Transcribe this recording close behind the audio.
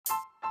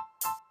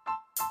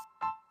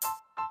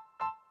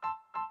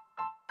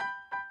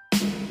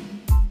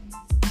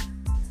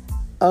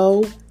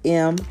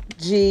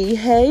OMG.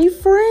 Hey,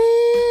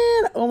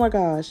 friend. Oh my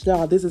gosh,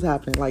 y'all, this is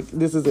happening. Like,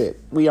 this is it.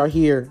 We are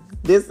here.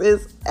 This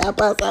is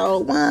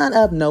episode 1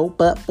 of No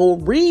But For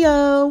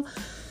Rio.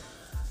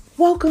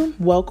 Welcome.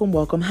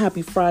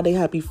 Happy Friday.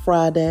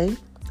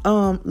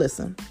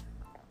 Listen,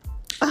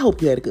 I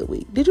hope you had a good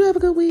week. Did you have a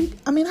good week?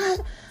 I mean, I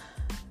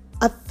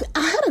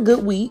had a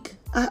good week.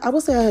 I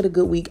would say I had a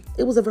good week.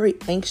 It was a very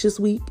anxious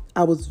week.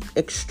 I was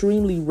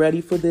extremely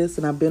ready for this,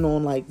 and I've been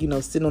on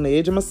sitting on the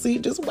edge of my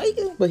seat just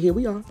waiting. But here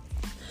we are.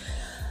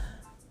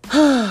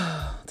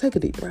 Take a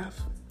deep breath.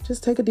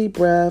 Just take a deep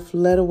breath.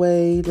 Let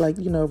away,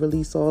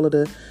 release all of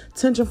the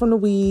tension from the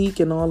week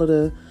and all of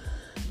the,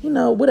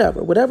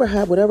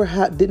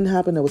 whatever didn't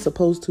happen that was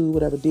supposed to,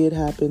 whatever did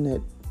happen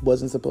that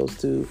wasn't supposed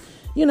to.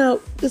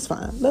 It's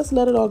fine. Let's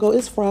let it all go.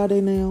 It's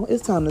Friday now.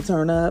 It's time to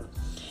turn up.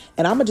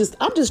 And I'm just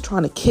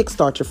trying to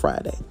kickstart your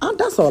Friday.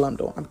 That's all I'm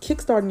doing. I'm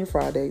kickstarting your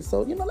Friday.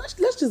 So,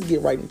 let's just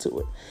get right into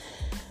it.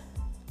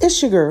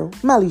 It's your girl,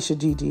 Malisha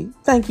Gigi.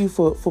 Thank you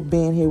for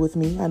being here with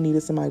me. I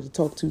needed somebody to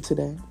talk to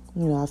today.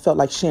 I felt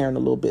like sharing a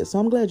little bit. So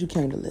I'm glad you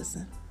came to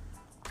listen.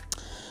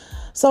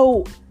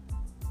 So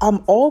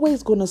I'm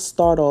always going to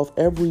start off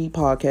every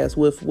podcast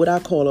with what I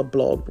call a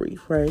blog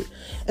brief, right?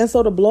 And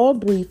so the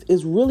blog brief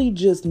is really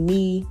just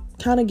me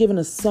kind of giving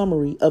a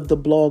summary of the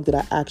blog that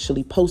I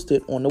actually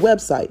posted on the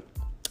website.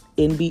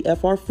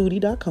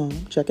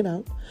 nbfrfoodie.com. Check it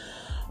out.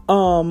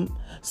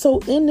 So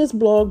in this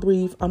blog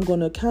brief, I'm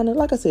going to kind of,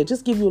 like I said,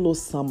 just give you a little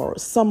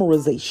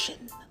summarization.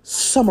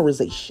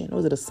 Or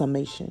is it a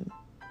summation?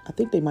 I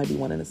think they might be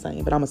one and the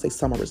same, but I'm going to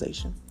say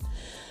summarization.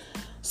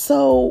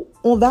 So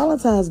on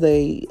Valentine's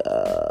Day,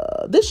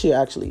 this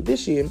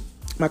year,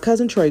 my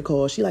cousin Trey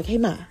called. She like, hey,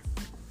 Ma,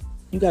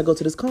 you got to go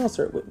to this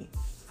concert with me.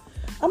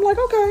 I'm like,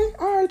 okay,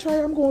 all right, Trey,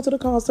 I'm going to the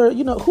concert.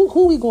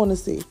 Who we going to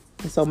see?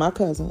 And so my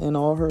cousin and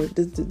all her,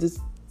 this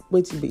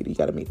wait till you meet her. You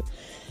got to meet her.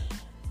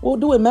 Well,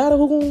 do it matter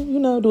who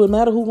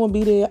gonna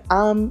be there?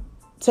 I'm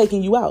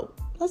taking you out.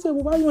 I said,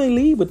 well, why you ain't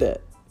leave with that?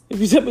 If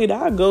you tell me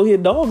that, I'll go hear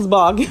dogs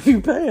bark if you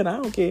paying. I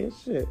don't care.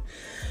 Shit.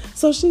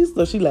 So she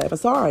laughed. I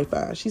said, all right,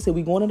 fine. She said,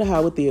 we going to the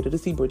Howard Theater to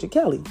see Bridget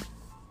Kelly.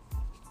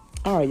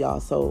 All right, y'all.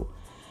 So,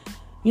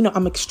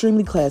 I'm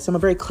extremely classy. I'm a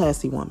very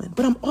classy woman,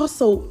 but I'm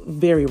also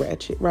very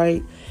ratchet,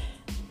 right?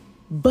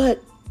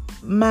 But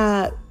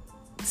my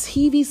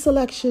TV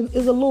selection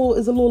is a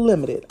little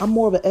limited. I'm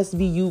more of an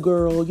SVU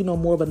girl,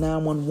 more of a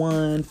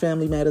 911,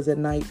 Family Matters at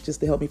night, just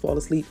to help me fall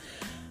asleep.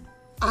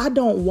 I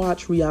don't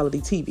watch reality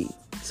TV,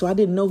 so I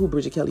didn't know who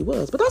Bridget Kelly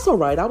was, but that's all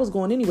right. I was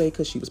going anyway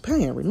because she was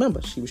paying.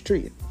 Remember, she was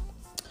treated.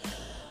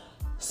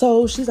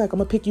 So she's like, I'm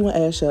gonna pick you and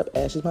Ash up.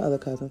 Ash is my other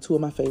cousin, 2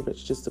 of my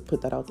favorites, just to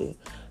put that out there.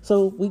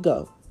 So we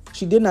go.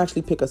 She didn't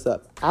actually pick us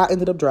up. I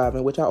ended up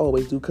driving, which I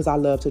always do because I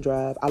love to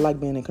drive. I like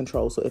being in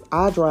control. So if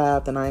I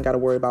drive, then I ain't got to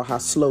worry about how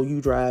slow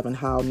you drive and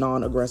how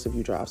non-aggressive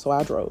you drive. So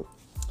I drove.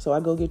 So I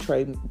go get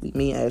Trey.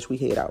 Me and Ash, we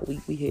head out.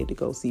 We head to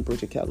go see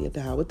Bridget Kelly at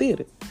the Howard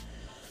Theater.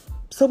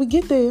 So we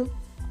get there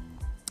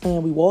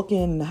and we walk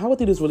in. The Howard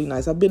Theater is really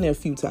nice. I've been there a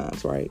few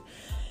times, right?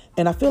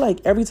 And I feel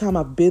like every time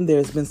I've been there,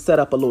 it's been set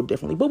up a little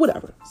differently, but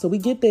whatever. So we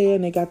get there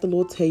and they got the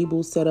little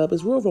table set up.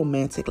 It's real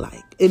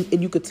romantic-like.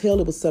 And you could tell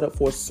it was set up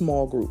for a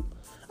small group.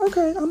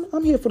 Okay,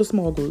 I'm here for the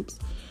small groups.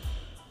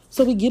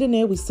 So we get in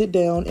there, we sit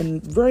down,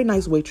 and very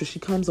nice waitress, she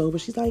comes over.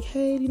 She's like,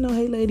 hey,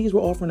 hey, ladies,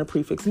 we're offering a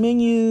prefix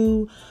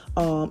menu.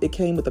 It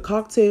came with a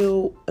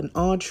cocktail, an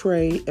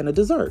entree, and a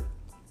dessert.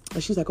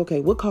 And she's like, okay,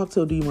 what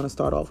cocktail do you want to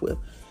start off with?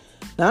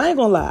 Now, I ain't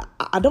gonna lie.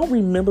 I don't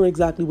remember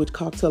exactly which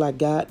cocktail I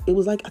got. I think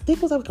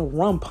it was like a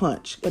rum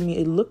punch. I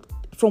mean,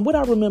 from what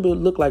I remember, it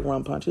looked like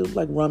rum punch. It was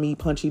like rummy,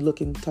 punchy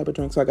looking type of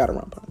drink, so I got a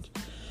rum punch.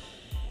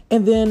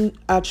 And then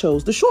I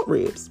chose the short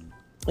ribs.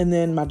 And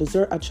then my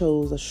dessert, I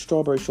chose a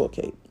strawberry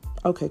shortcake.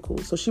 Okay, cool.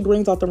 So she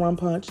brings out the rum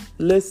punch.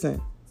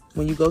 Listen,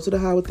 when you go to the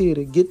Howard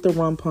Theater, get the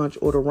rum punch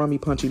or the rummy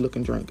punchy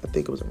looking drink. I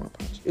think it was a rum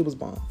punch. It was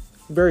bomb.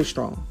 Very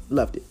strong.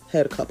 Loved it.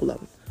 Had a couple of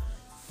them.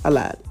 I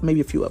lied.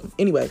 Maybe a few of them.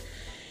 Anyway.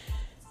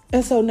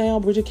 And so now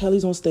Bridget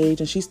Kelly's on stage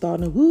and she's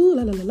starting to woo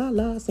la la la la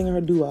la singing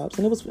her doo-wops.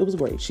 And it was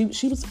great.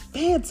 She was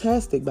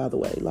fantastic, by the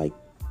way. Like,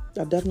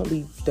 I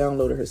definitely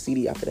downloaded her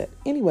CD after that.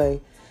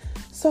 Anyway,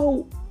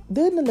 so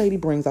then the lady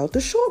brings out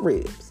the short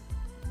ribs.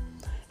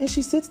 And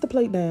she sits the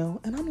plate down,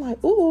 and I'm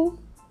like, ooh,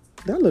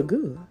 that look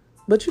good.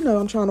 But,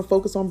 I'm trying to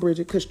focus on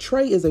Bridget, because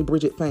Trey is a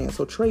Bridget fan,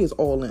 so Trey is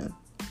all in.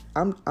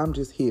 I'm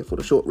just here for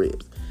the short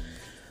ribs.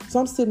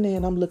 So I'm sitting there,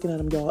 and I'm looking at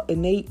them, y'all,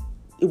 and it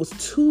was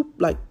two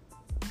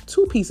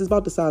pieces,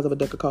 about the size of a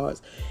deck of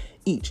cards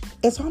each.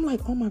 And so I'm like,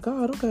 oh, my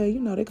God, okay,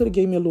 they could have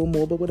gave me a little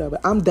more, but whatever.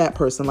 I'm that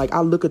person. Like, I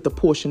look at the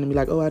portion and be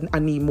like, oh, I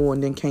need more,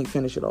 and then can't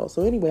finish it all.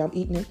 So anyway, I'm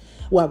eating it.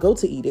 Well, I go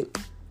to eat it.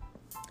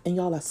 And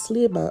y'all, I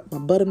slid my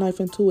butter knife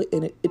into it,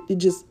 and it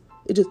just,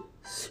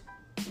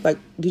 like,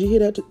 did you hear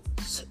that?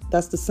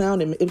 That's the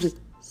sound. It was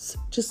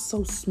just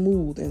so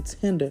smooth and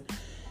tender.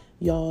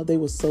 Y'all, they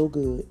were so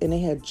good. And they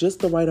had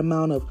just the right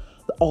amount of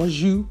the au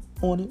jus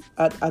on it.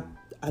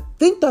 I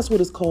think that's what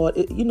it's called.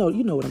 You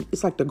know what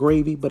it's like the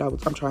gravy, but I'm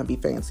trying to be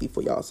fancy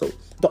for y'all. So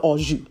the au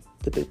jus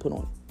that they put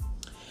on it.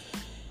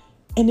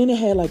 And then it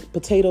had like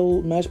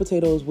mashed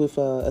potatoes with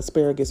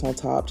asparagus on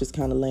top, just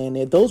kind of laying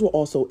there. Those were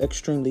also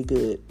extremely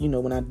good. You know,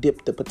 when I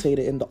dipped the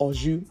potato in the au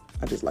jus,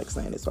 I just like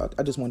saying it, so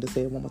I just wanted to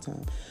say it one more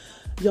time.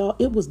 Y'all,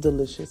 it was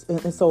delicious.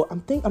 And so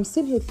I'm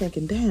sitting here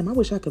thinking, damn, I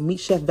wish I could meet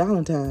Chef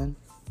Valentine.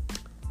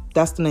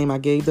 That's the name I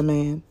gave the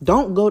man.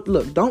 Don't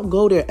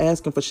go there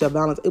asking for Chef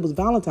Valentine. It was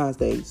Valentine's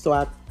Day, so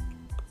I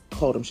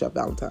called him Chef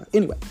Valentine.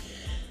 Anyway,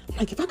 I'm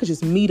like, if I could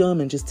just meet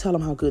him and just tell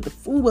him how good the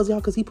food was, y'all,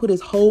 because he put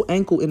his whole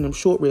ankle in them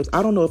short ribs.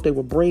 I don't know if they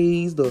were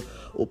braised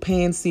or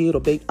pan-seared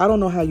or baked. I don't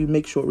know how you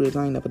make short ribs.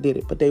 I ain't never did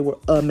it, but they were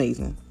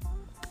amazing.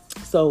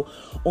 So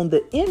on the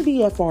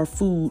NBFR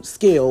food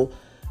scale,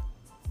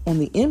 on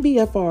the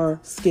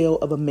NBFR scale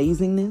of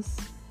amazingness,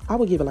 I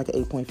would give it like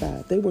an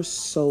 8.5. They were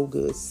so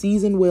good.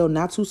 Seasoned well,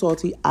 not too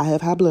salty. I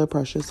have high blood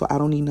pressure, so I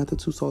don't need nothing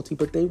too salty,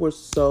 but they were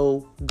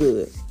so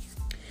good.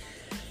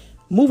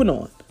 Moving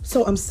on.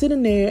 So I'm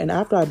sitting there, and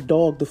after I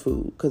dogged the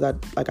food, because I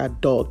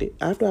dogged it.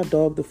 After I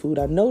dogged the food,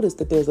 I noticed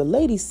that there's a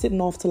lady sitting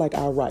off to like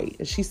our right.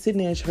 And she's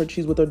sitting there,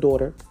 she's with her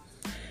daughter.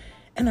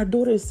 And her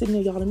daughter is sitting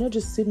there, y'all, and they're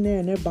just sitting there,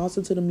 and they're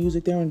bouncing to the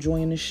music. They're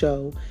enjoying the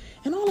show.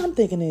 And all I'm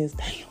thinking is,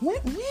 damn,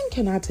 when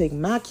can I take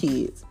my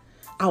kids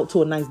out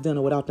to a nice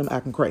dinner without them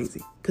acting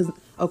crazy? Because,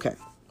 okay.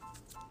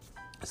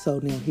 So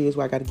now here's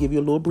where I got to give you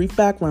a little brief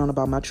background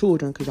about my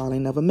children, because y'all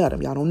ain't never met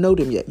them. Y'all don't know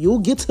them yet. You'll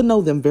get to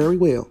know them very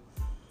well.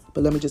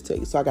 But let me just tell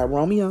you. So I got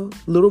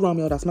little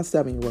Romeo, that's my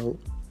 7-year-old.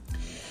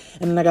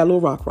 And then I got little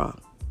Rock.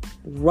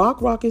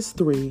 Rock is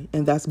 3,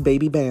 and that's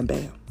baby Bam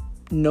Bam.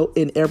 No,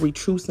 in every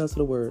true sense of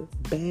the word.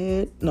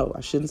 Bad. No,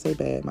 I shouldn't say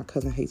bad. My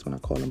cousin hates when I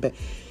call him bad.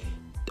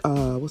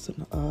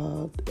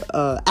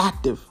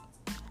 Active.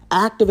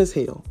 Active as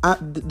hell.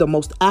 The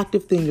most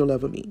active thing you'll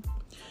ever meet.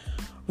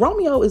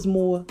 Romeo is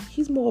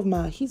he's more of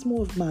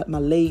my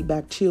laid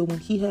back chill one.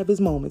 He have his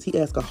moments. He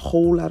asks a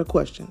whole lot of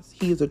questions.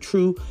 He is a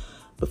true,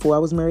 before I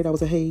was married, I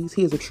was a Hayes.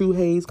 He is a true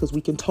Hayes because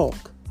we can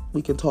talk.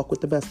 We can talk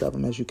with the best of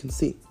them, as you can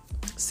see.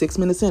 6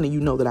 minutes in and you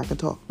know that I can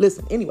talk.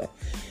 Listen, anyway.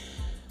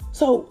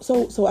 So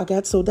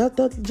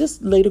that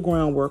just laid the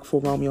groundwork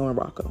for Romeo and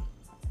Rocco.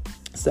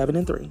 7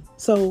 and 3.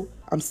 So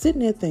I'm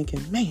sitting there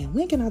thinking, man,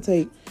 when can I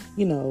take,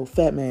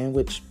 Fat Man,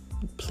 which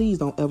please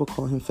don't ever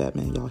call him Fat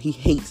Man, y'all. He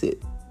hates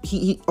it.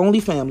 He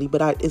only family,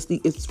 but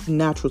it's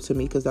natural to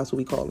me because that's what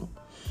we call him.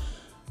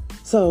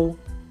 So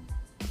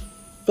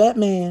Fat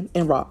Man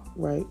and Rock,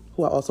 right?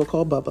 Who I also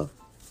call Bubba.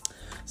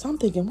 So I'm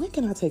thinking, when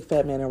can I take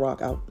Fat Man and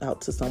Rock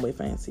out to somewhere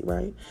fancy,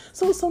 right?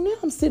 So now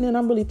I'm sitting and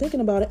I'm really thinking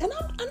about it.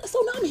 So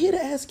now I'm here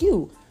to ask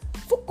you,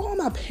 for all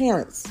my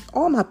parents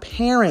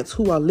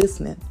who are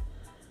listening,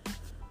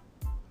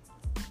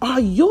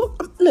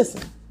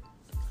 listen,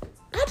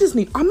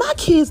 are my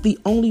kids the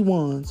only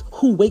ones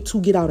who wait to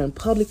get out in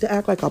public to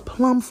act like a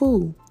plum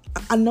fool?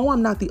 I know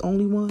I'm not the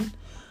only one,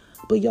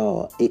 but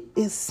y'all,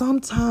 it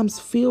sometimes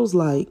feels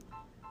like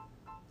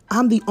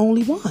I'm the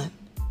only one.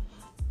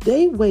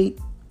 They wait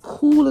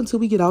cool until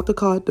we get out the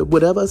car to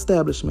whatever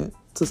establishment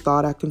to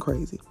start acting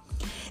crazy.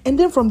 And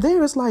then from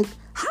there, it's like,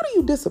 how do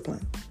you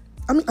discipline?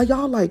 I mean, are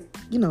y'all like,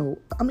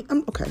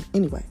 okay,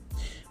 anyway,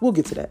 we'll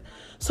get to that.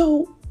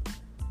 So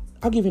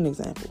I'll give you an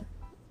example.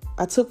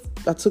 I took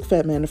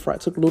Fat Man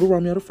took little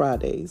Romeo to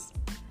Fridays.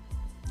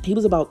 He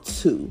was about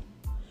 2,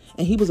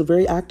 and he was a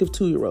very active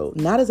 2-year-old.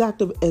 Not as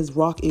active as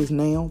Rock is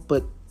now,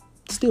 but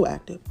still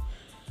active.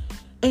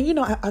 And,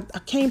 I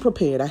came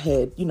prepared. I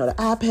had, the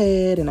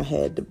iPad, and I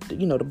had,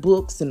 the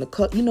books and the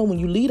cut. When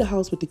you leave the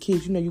house with the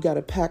kids, you got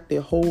to pack their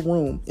whole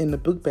room in the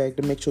book bag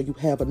to make sure you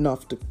have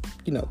enough to,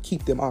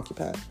 keep them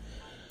occupied.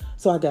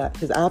 So I got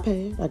his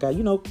iPad. I got,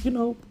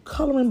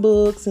 coloring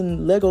books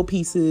and Lego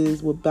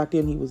pieces. Well, back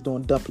then he was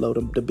doing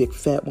Duplo, the big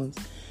fat ones.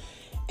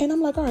 And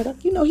I'm like, all right,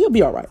 he'll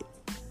be all right.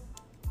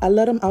 I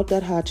let him out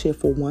that high chair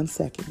for 1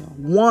 second,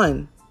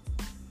 y'all.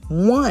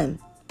 One.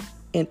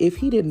 And if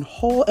he didn't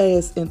haul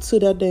ass into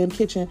that damn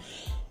kitchen,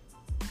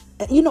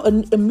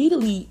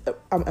 immediately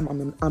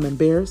I'm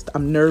embarrassed.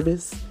 I'm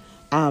nervous.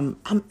 I'm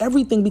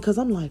everything because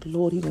I'm like,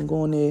 Lord, he gonna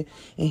go in there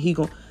and he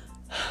gonna.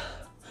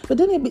 But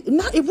then it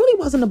really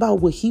wasn't about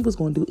what he was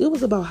gonna do. It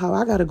was about how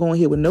I gotta go in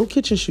here with no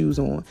kitchen shoes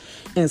on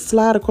and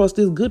slide across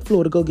this good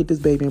floor to go get this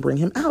baby and bring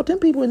him out. Them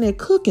people in there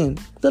cooking.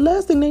 The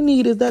last thing they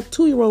need is that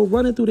 2-year-old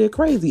running through there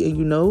crazy.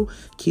 And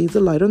kids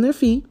are light on their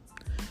feet.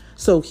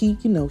 So he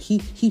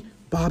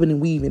bobbing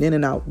and weaving in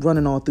and out,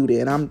 running all through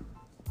there. And I'm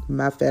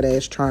my fat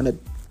ass trying to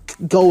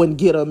go and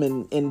get him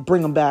and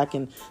bring him back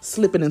and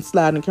slipping and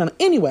sliding and kind of.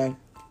 Anyway,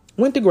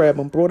 went to grab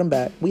him, brought him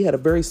back. We had a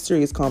very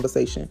serious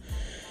conversation.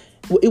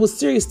 Well, it was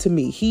serious to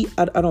me.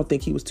 I don't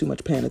think he was too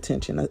much paying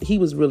attention. He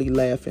was really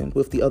laughing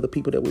with the other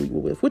people that we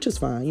were with, which is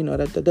fine.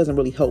 That doesn't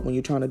really help when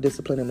you're trying to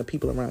discipline and the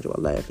people around you are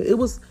laughing. It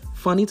was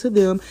funny to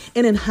them.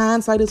 And in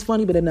hindsight, it's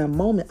funny. But in that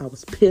moment, I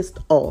was pissed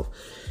off.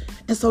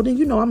 And so then,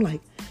 I'm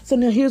like, so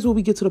now here's where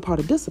we get to the part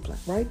of discipline,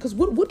 right? Because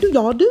what do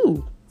y'all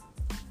do?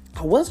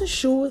 I wasn't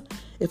sure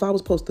if I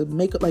was supposed to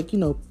make it like,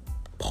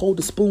 hold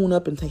the spoon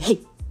up and say, hey,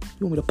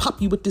 you want me to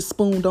pop you with this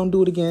spoon? Don't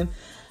do it again.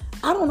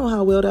 I don't know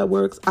how well that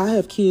works. I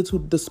have kids who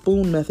the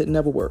spoon method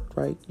never worked,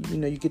 right?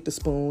 You get the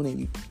spoon and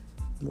you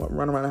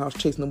run around the house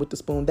chasing them with the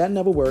spoon. That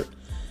never worked.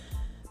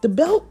 The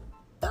belt.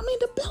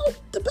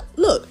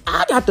 Look,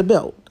 I got the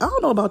belt. I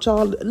don't know about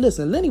y'all.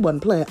 Listen, Lenny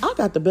wasn't playing. I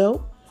got the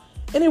belt,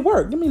 and it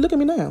worked. I mean, look at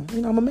me now.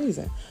 I'm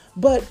amazing.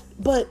 But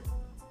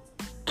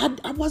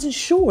I wasn't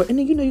sure. And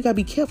then you gotta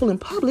be careful in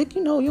public.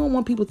 You don't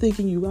want people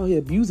thinking you out here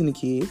abusing the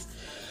kids.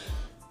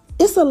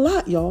 It's a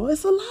lot, y'all.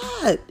 It's a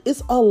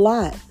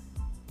lot.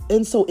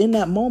 And so in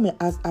that moment,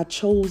 I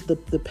chose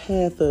the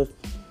path of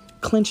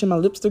clenching my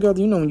lips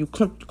together. When you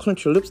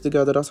clench your lips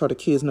together, that's how the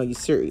kids know you're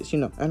serious.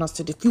 And I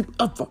said, if you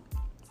ever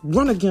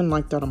run again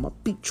like that, I'm gonna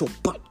beat your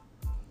butt.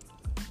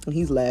 And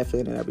he's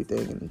laughing and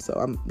everything. And so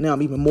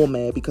I'm even more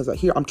mad because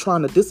I'm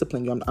trying to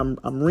discipline you.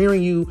 I'm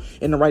rearing you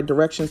in the right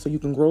direction so you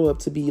can grow up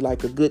to be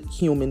like a good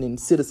human and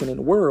citizen in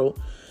the world.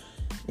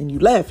 And you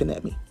laughing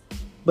at me.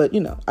 But,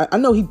 I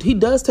know he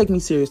does take me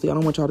seriously. I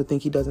don't want y'all to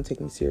think he doesn't take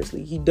me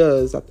seriously. He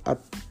does.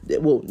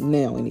 Well,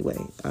 now anyway.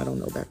 I don't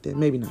know back then.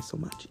 Maybe not so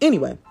much.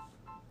 Anyway,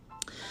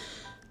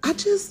 I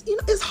just,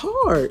 it's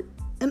hard.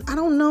 And I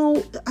don't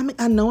know. I mean,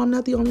 I know I'm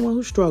not the only one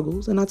who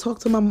struggles. And I talk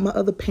to my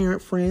other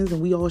parent friends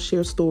and we all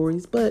share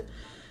stories. But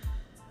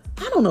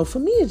I don't know. For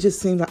me, it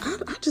just seems like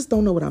I just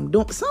don't know what I'm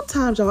doing.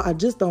 Sometimes, y'all, I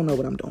just don't know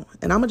what I'm doing.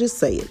 And I'm going to just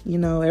say it.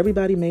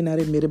 Everybody may not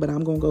admit it, but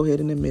I'm going to go ahead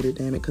and admit it,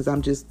 damn it. Because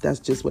that's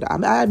just what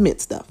I admit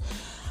stuff.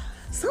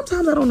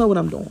 Sometimes I don't know what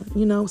I'm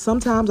doing.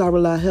 Sometimes I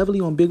rely heavily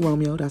on Big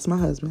Romeo. That's my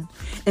husband.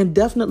 And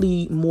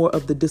definitely more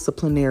of the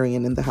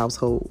disciplinarian in the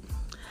household.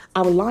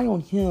 I rely on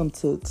him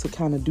to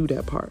kind of do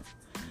that part.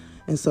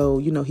 And so,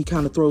 he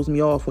kind of throws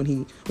me off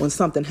when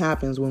something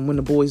happens, when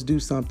the boys do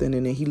something,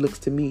 and then he looks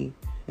to me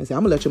and says,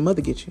 I'm going to let your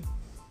mother get you.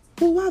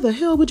 Well, why the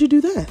hell would you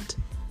do that?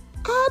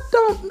 I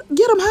don't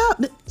get them how.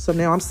 So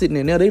now I'm sitting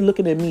there. Now they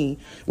looking at me,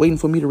 waiting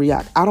for me to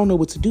react. I don't know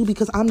what to do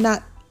because I'm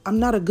not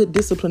a good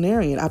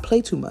disciplinarian. I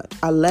play too much.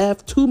 I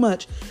laugh too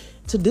much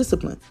to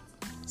discipline.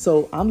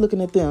 So I'm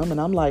looking at them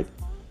and I'm like,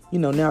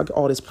 now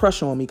all this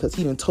pressure on me because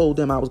he done told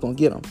them I was going to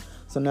get them.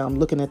 So now I'm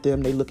looking at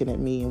them, they looking at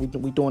me, and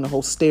we doing the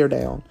whole stare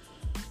down.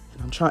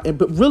 And I'm trying,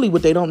 but really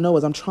what they don't know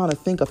is I'm trying to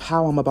think of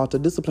how I'm about to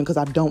discipline because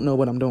I don't know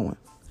what I'm doing.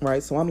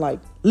 Right? So I'm like,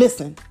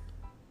 listen,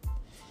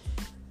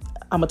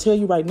 I'm going to tell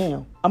you right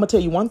now. I'm going to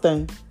tell you one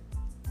thing.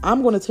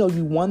 I'm going to tell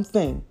you one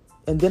thing,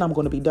 and then I'm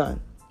going to be done.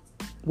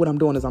 What I'm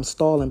doing is I'm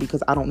stalling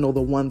because I don't know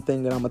the one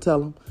thing that I'm going to tell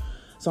them.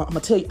 So I'm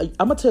going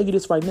to tell you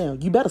this right now.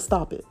 You better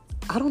stop it.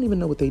 I don't even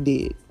know what they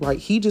did, right?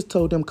 He just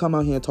told them, come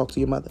out here and talk to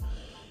your mother.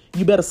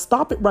 You better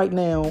stop it right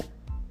now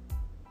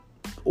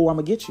or I'm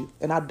going to get you.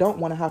 And I don't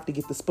want to have to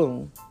get the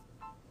spoon.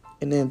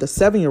 And then the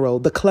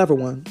 7-year-old, the clever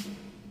one.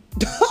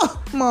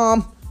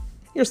 Mom,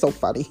 you're so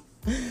funny.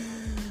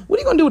 What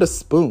are you going to do with a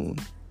spoon?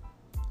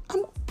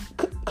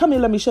 Come here,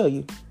 let me show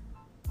you.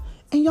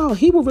 And y'all,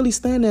 he will really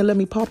stand there and let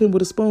me pop him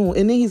with a spoon.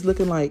 And then he's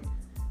looking like,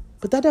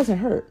 but that doesn't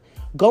hurt.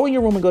 Go in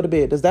your room and go to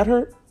bed. Does that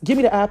hurt? Give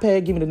me the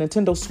iPad. Give me the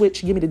Nintendo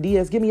Switch. Give me the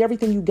DS. Give me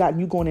everything you got and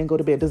you go in there and go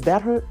to bed. Does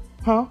that hurt?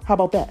 Huh? How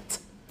about that?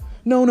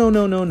 No,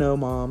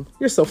 Mom.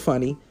 You're so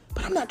funny.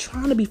 But I'm not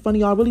trying to be funny.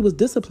 Y'all really was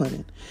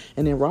disciplining.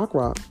 And then Rock,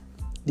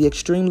 the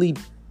extremely,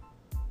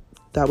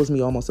 that was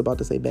me almost about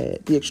to say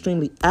bad. The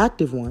extremely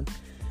active one.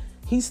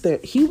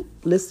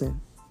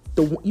 Listen,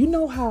 you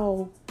know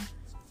how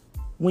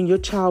when your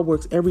child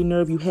works every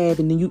nerve you have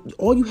and then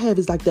all you have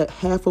is like that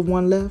half of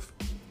one left?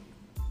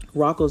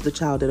 Rocco's the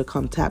child that'll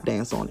come tap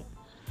dance on it.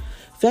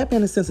 Fat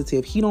Man is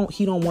sensitive. He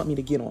don't want me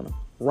to get on him.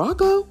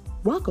 Rocco,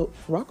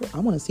 I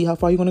want to see how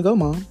far you're going to go,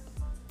 Mom.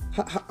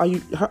 What are you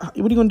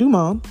going to do,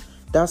 Mom?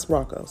 That's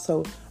Rocco.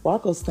 So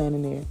Rocco's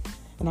standing there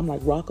and I'm like,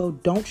 Rocco,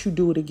 don't you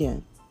do it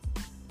again.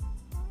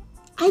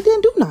 I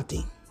didn't do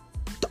nothing.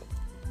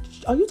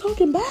 Are you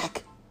talking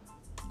back?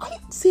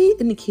 See,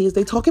 and the kids,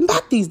 they talking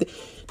back these days.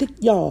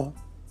 Y'all,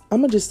 I'm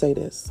going to just say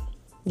this.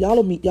 Y'all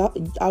will meet,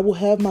 I will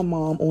have my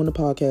mom on the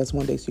podcast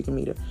one day so you can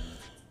meet her.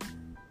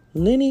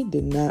 Lenny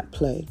did not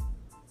play.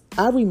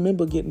 I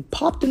remember getting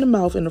popped in the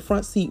mouth in the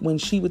front seat when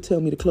she would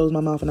tell me to close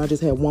my mouth and I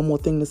just had one more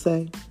thing to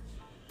say.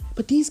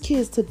 But these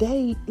kids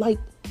today, like,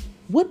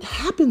 what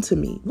happened to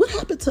me? What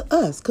happened to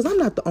us? Because I'm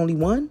not the only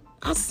one.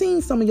 I've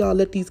seen some of y'all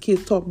let these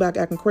kids talk back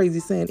acting crazy,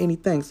 saying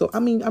anything. So, I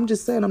mean, I'm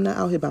just saying I'm not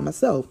out here by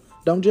myself.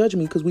 Don't judge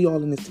me because we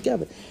all in this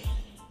together.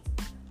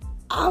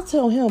 I'll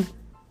tell him,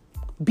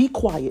 be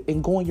quiet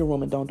and go in your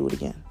room and don't do it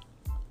again.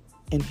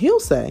 And he'll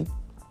say,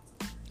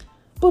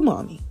 but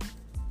Mommy,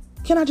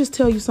 can I just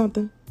tell you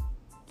something?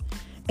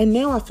 And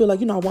now I feel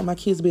like, I want my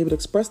kids to be able to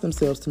express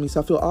themselves to me.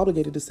 So I feel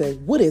obligated to say,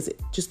 what is it?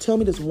 Just tell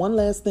me this one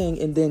last thing.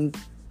 And then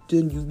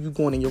you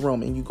going in your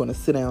room and you're going to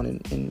sit down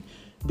and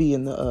be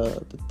in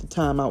the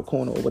timeout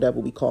corner or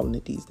whatever we calling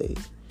it these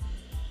days.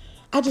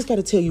 I just got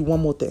to tell you one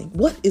more thing.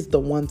 What is the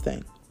one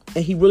thing?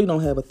 And he really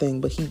don't have a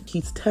thing, but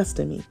he's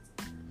testing me.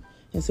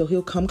 And so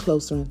he'll come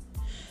closer and,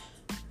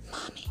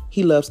 Mommy,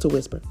 he loves to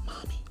whisper,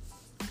 Mommy,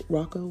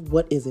 Rocco,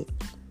 what is it?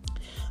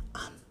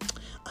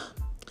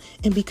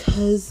 And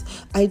because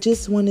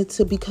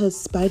because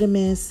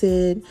Spider-Man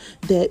said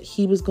that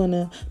he was going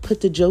to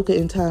put the Joker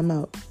in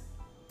timeout.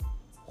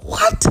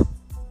 What?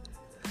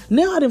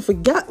 Now I didn't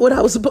forgot what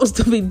I was supposed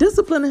to be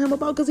disciplining him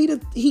about, because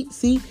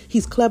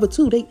he's clever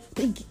too.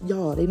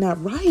 Y'all, they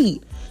not right.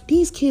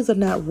 These kids are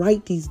not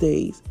right these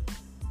days.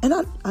 And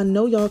I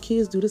know y'all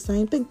kids do the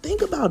same thing.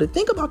 Think about it.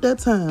 Think about that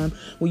time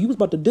when you was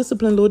about to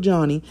discipline little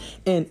Johnny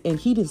and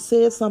he did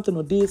said something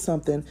or did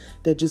something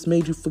that just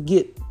made you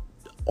forget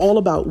all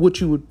about what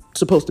you were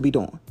supposed to be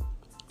doing.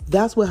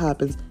 That's what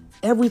happens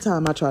every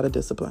time I try to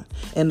discipline.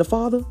 And the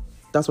father,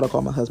 that's what I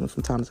call my husband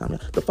from time to time.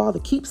 The father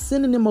keeps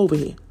sending him over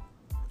here.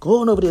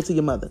 Going over there to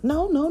your mother.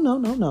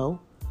 No.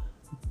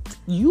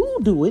 You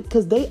do it,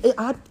 because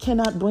I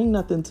cannot bring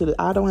nothing to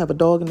I don't have a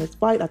dog in this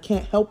fight. I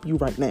can't help you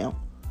right now.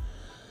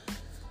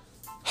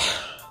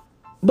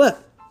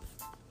 But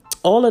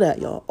all of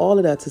that, y'all, all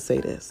of that to say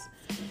this.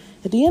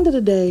 At the end of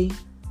the day,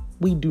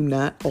 we do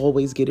not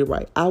always get it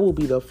right. I will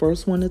be the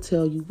first one to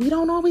tell you, we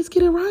don't always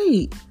get it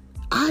right.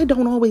 I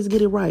don't always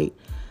get it right.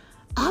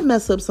 I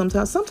mess up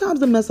sometimes. Sometimes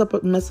the mess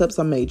ups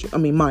are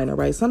minor,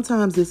 right?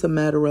 Sometimes it's a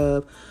matter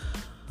of,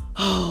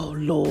 oh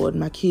Lord,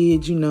 my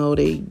kids,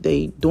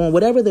 they doing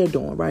whatever they're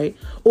doing, right?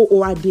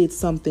 Or I did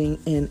something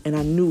and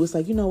I knew, it's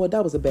like, you know what,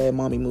 that was a bad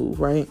mommy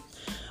move, right?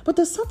 But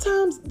there's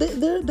sometimes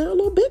they're a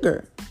little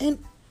bigger. And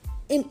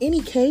in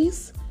any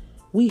case,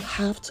 we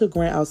have to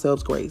grant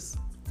ourselves grace.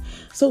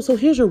 So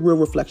here's your real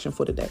reflection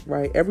for today,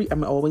 right? I'm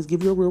gonna always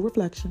give you a real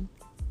reflection,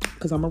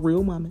 because I'm a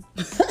real woman.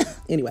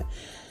 Anyway,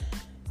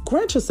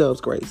 grant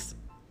yourselves grace.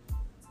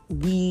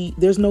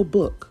 There's no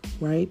book,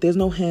 right? There's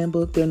no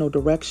handbook. There are no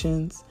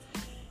directions.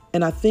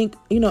 And I think,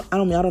 I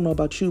don't know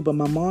about you, but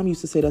my mom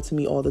used to say that to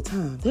me all the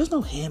time. There's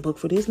no handbook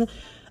for this.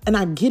 And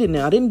I get it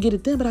now. I didn't get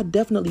it then, but I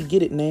definitely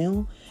get it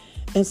now.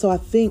 And so I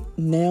think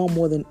now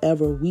more than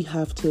ever, we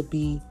have to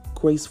be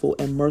graceful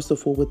and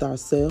merciful with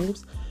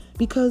ourselves,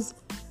 because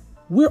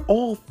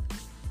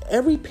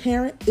every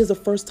parent is a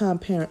first-time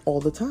parent all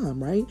the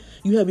time, right?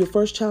 You have your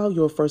first child,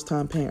 you're a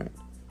first-time parent.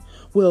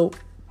 Well,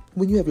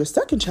 when you have your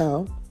second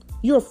child,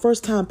 you're a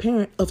first-time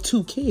parent of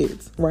 2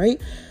 kids,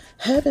 right?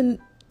 Having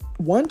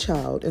one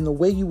child and the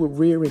way you would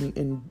rear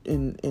and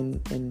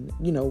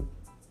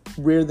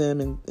rear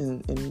them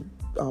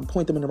and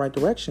point them in the right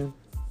direction,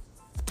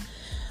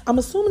 I'm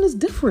assuming it's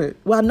different.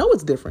 Well, I know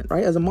it's different,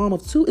 right? As a mom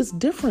of 2, it's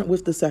different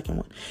with the second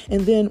one.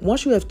 And then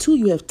once you have 2,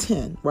 you have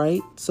 10,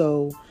 right?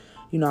 So,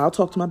 I'll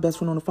talk to my best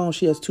friend on the phone.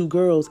 She has 2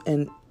 girls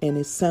and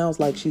it sounds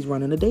like she's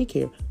running a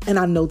daycare. And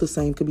I know the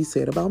same could be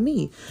said about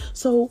me.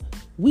 So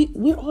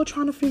we're all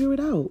trying to figure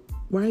it out,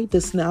 right?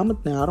 Now,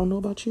 I don't know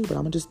about you, but I'm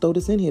going to just throw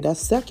this in here. That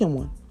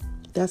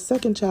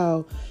second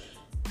child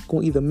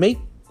going to either make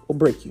or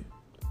break you.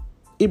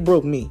 It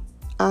broke me.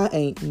 I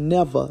ain't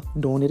never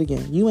doing it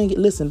again.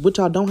 Listen, what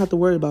y'all don't have to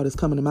worry about is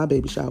coming to my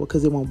baby shower,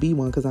 because it won't be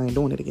one, because I ain't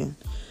doing it again.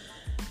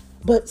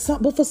 But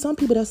for some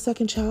people, that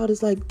second child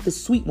is like the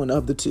sweet one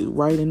of the 2,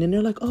 right? And then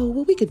they're like, oh,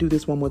 well, we could do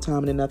this one more time.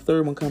 And then that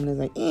third one coming in is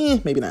like,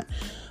 maybe not.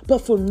 But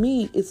for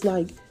me, it's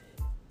like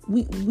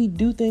we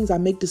do things. I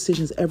make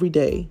decisions every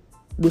day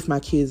with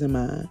my kids in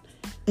mind.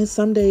 And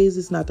some days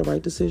it's not the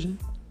right decision.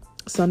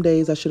 Some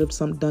days I should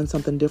have done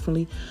something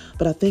differently.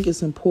 But I think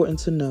it's important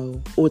to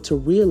know, or to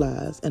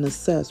realize and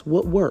assess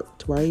what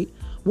worked, right?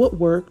 What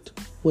worked,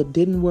 what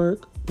didn't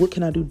work, what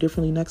can I do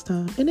differently next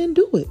time? And then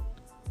do it.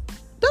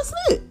 That's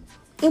it.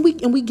 And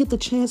we get the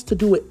chance to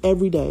do it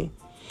every day.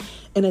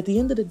 And at the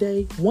end of the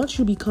day, once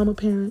you become a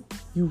parent,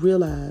 you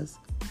realize,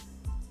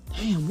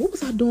 damn, what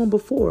was I doing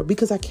before?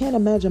 Because I can't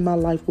imagine my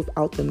life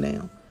without them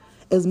now.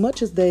 As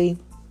much as they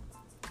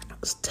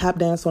tap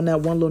dance on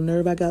that one little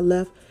nerve I got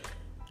left,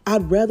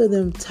 I'd rather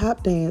them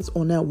tap dance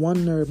on that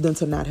one nerve than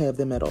to not have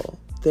them at all.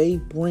 They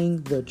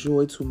bring the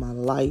joy to my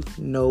life,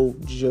 no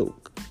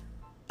joke.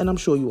 And I'm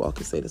sure you all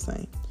could say the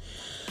same.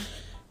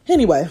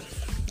 Anyway,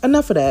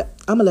 enough of that.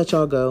 I'm going to let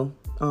y'all go.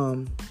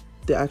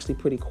 They're actually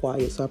pretty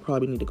quiet, so I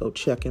probably need to go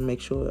check and make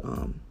sure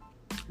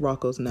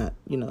Rocco's not,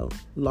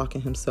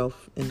 locking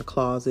himself in the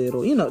closet,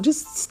 or,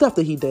 just stuff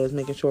that he does,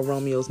 making sure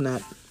Romeo's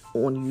not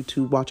on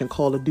YouTube watching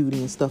Call of Duty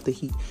and stuff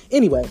that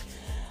Anyway,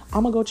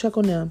 I'm going to go check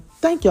on them.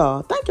 Thank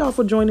y'all. Thank y'all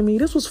for joining me.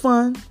 This was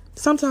fun.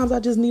 Sometimes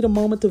I just need a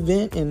moment to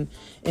vent and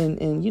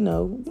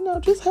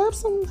just have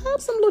some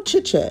little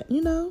chit chat,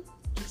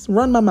 just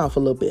run my mouth a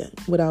little bit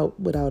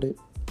without it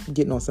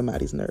getting on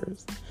somebody's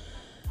nerves.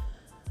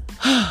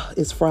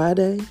 It's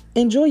Friday.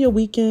 Enjoy your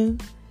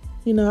weekend.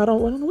 I don't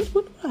know what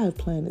do I have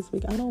planned this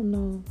week. I don't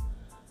know.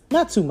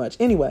 Not too much.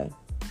 Anyway.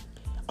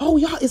 Oh,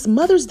 y'all, it's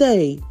Mother's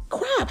Day.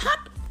 Crap.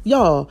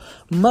 Y'all,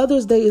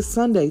 Mother's Day is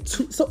Sunday.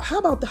 So how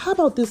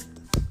about this?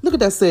 Look at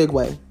that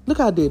segue. Look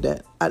how I did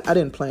that. I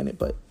didn't plan it,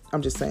 but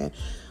I'm just saying.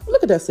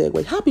 Look at that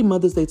segue. Happy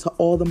Mother's Day to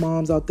all the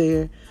moms out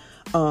there.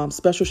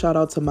 Special shout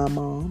out to my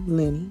mom,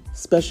 Lenny.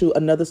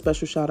 Another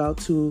special shout out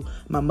to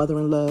my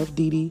mother-in-law,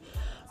 Dee Dee.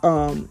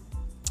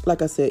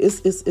 Like I said,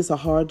 it's a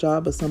hard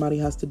job, but somebody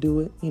has to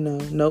do it.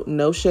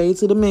 No shade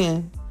to the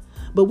men,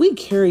 but we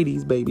carry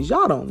these babies.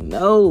 Y'all don't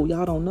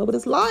know, but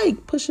it's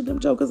like pushing them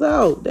jokers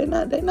out. They're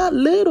not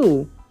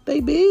little. They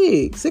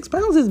big. 6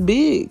 pounds is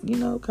big.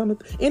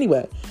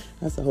 Anyway,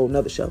 that's a whole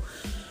nother show.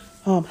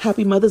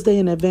 Happy Mother's Day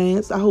in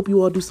advance. I hope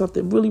you all do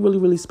something really, really,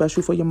 really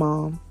special for your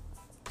mom.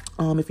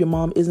 If your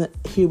mom isn't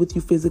here with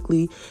you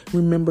physically,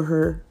 remember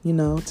her,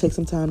 take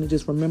some time to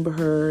just remember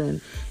her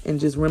and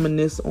just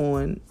reminisce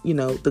on,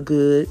 the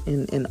good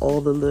and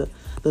all the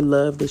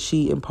love that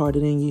she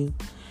imparted in you.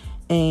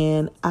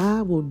 And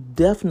I will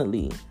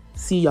definitely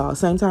see y'all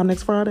same time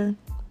next Friday.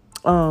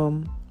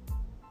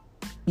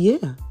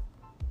 Yeah.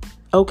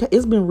 Okay.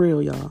 It's been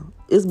real, y'all.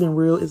 It's been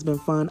real. It's been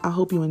fun. I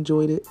hope you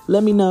enjoyed it.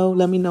 Let me know.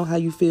 Let me know how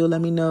you feel.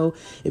 Let me know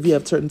if you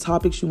have certain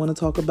topics you want to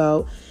talk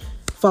about.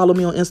 Follow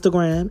me on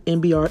Instagram,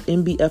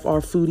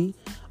 NBFR Foodie.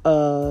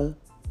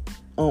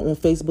 On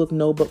Facebook,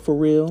 No But For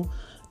Real.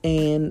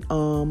 And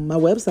my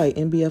website,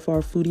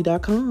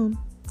 nbfrfoodie.com.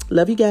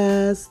 Love you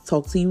guys.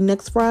 Talk to you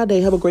next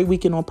Friday. Have a great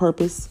weekend on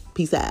purpose.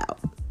 Peace out.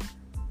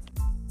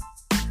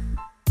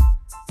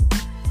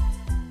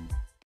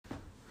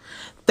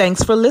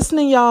 Thanks for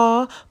listening,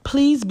 y'all.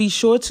 Please be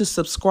sure to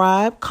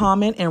subscribe,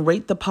 comment, and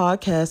rate the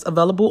podcast,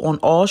 available on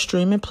all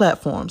streaming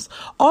platforms.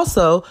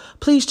 Also,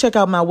 please check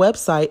out my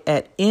website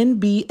at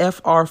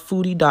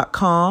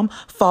nbfrfoodie.com.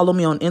 Follow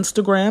me on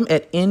Instagram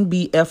at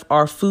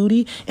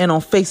nbfrfoodie and on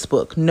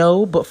Facebook,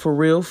 No But For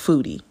Real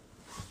Foodie.